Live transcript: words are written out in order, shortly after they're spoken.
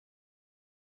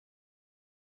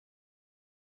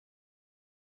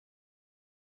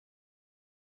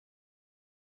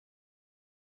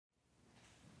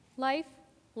life,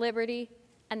 liberty,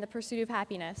 and the pursuit of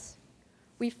happiness.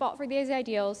 We fought for these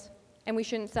ideals, and we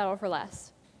shouldn't settle for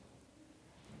less.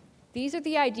 These are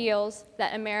the ideals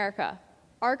that America,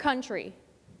 our country,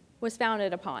 was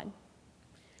founded upon.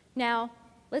 Now,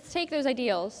 let's take those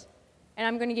ideals, and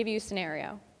I'm going to give you a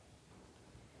scenario.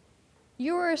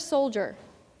 You are a soldier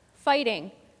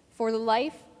fighting for the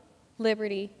life,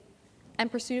 liberty,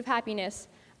 and pursuit of happiness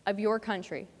of your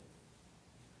country.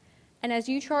 And as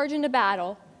you charge into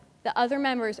battle, the other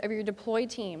members of your deployed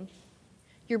team,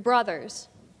 your brothers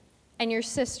and your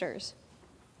sisters,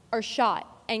 are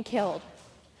shot and killed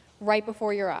right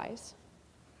before your eyes.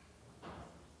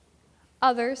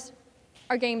 Others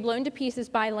are getting blown to pieces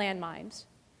by landmines.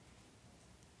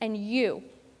 And you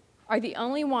are the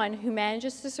only one who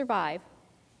manages to survive,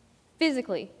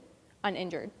 physically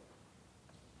uninjured.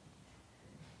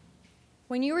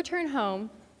 When you return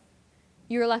home,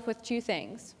 you are left with two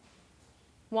things.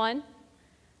 One,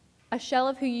 a shell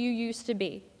of who you used to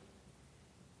be.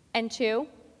 And two,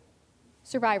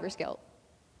 survivor's guilt.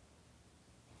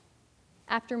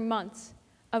 After months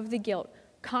of the guilt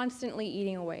constantly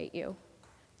eating away at you,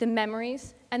 the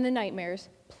memories and the nightmares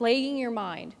plaguing your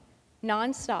mind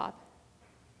nonstop,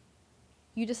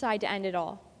 you decide to end it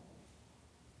all.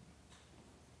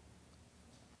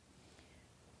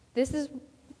 This is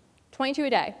 22 a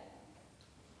day.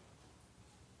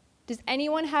 Does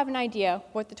anyone have an idea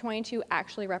what the 22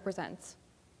 actually represents?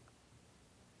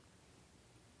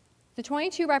 The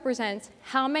 22 represents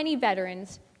how many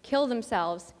veterans kill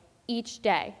themselves each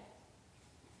day.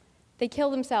 They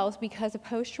kill themselves because of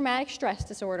post-traumatic stress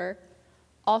disorder,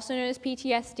 also known as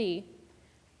PTSD,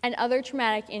 and other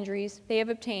traumatic injuries they have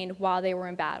obtained while they were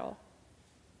in battle.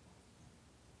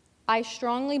 I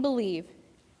strongly believe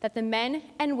that the men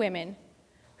and women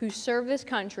who serve this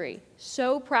country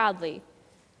so proudly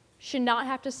should not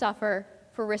have to suffer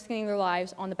for risking their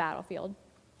lives on the battlefield.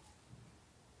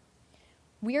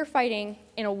 We are fighting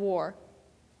in a war.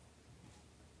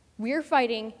 We are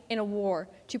fighting in a war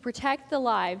to protect the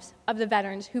lives of the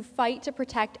veterans who fight to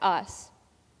protect us.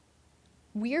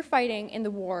 We are fighting in the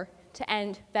war to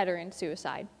end veteran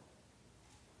suicide.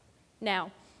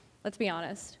 Now, let's be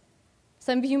honest.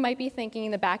 Some of you might be thinking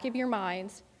in the back of your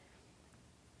minds,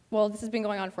 well, this has been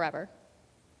going on forever.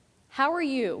 How are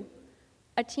you,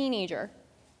 a teenager,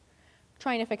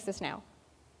 trying to fix this now?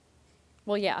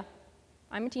 Well, yeah,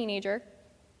 I'm a teenager.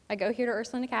 I go here to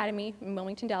UrsulineAcademy in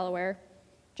Wilmington, Delaware,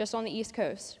 just on the East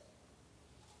Coast.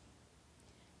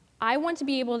 I want to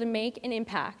be able to make an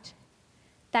impact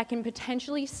that can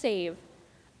potentially save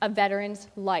a veteran's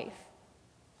life.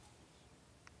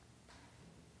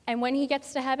 And when he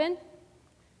gets to heaven,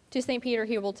 to St. Peter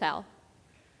he will tell,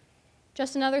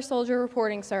 "Just another soldier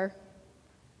reporting, sir.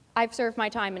 I've served my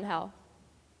time in hell."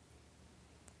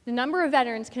 The number of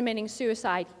veterans committing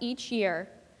suicide each year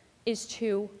is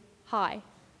too high.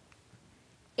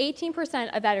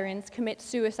 18% of veterans commit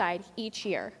suicide each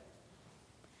year.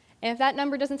 And if that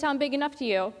number doesn't sound big enough to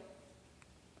you,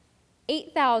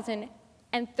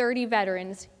 8,030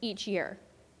 veterans each year.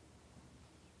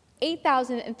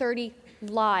 8,030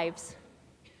 lives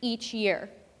each year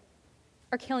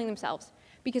are killing themselves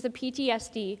because of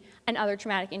PTSD and other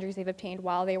traumatic injuries they've obtained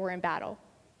while they were in battle.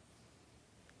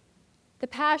 The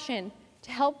passion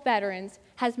to help veterans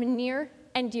has been near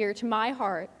and dear to my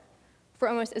heart for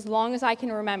almost as long as I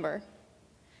can remember,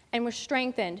 and was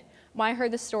strengthened when I heard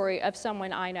the story of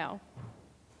someone I know.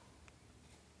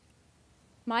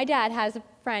 My dad has a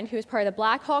friend who was part of the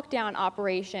Black Hawk Down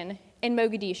operation in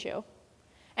Mogadishu,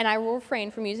 and I will refrain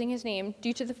from using his name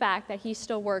due to the fact that he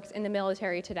still works in the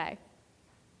military today.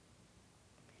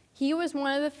 He was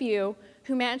one of the few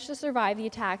who managed to survive the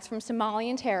attacks from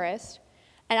Somalian terrorists,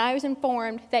 and I was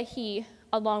informed that he,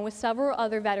 along with several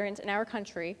other veterans in our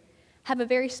country, have a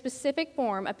very specific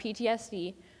form of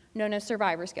PTSD known as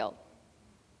survivor's guilt.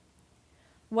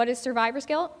 What is survivor's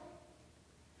guilt?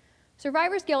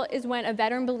 Survivor's guilt is when a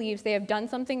veteran believes they have done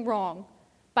something wrong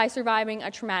by surviving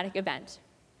a traumatic event.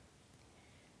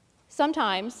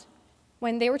 Sometimes,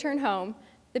 when they return home,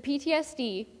 the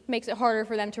PTSD makes it harder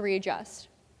for them to readjust.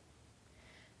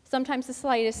 Sometimes the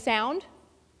slightest sound,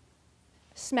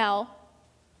 smell,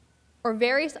 or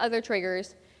various other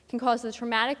triggers can cause the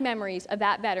traumatic memories of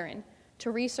that veteran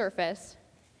to resurface,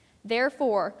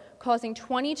 therefore causing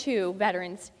 22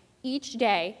 veterans each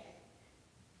day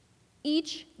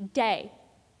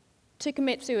to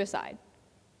commit suicide.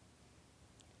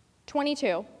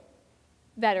 22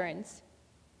 veterans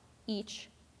each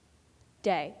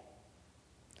day.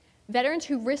 Veterans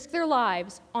who risk their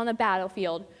lives on the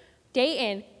battlefield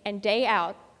day in and day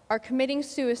out are committing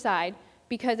suicide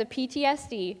because of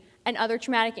PTSD and other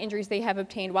traumatic injuries they have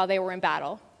obtained while they were in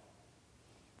battle.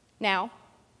 Now,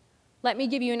 let me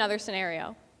give you another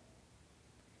scenario.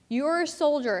 You are a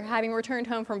soldier having returned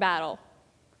home from battle.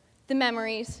 The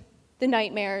memories, the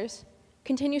nightmares,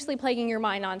 continuously plaguing your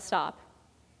mind nonstop.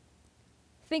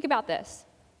 Think about this.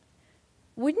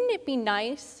 Wouldn't it be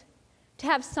nice to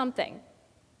have something,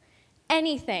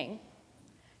 anything,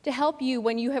 to help you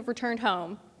when you have returned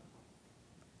home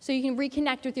so you can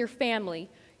reconnect with your family,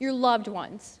 your loved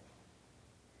ones?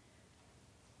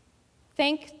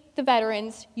 Thank the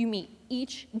veterans you meet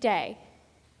each day,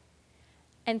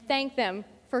 and thank them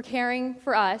for caring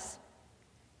for us,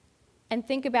 and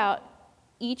think about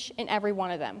each and every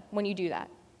one of them when you do that.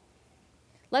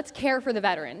 Let's care for the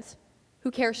veterans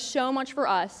who care so much for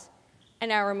us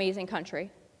and our amazing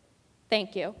country.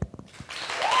 Thank you.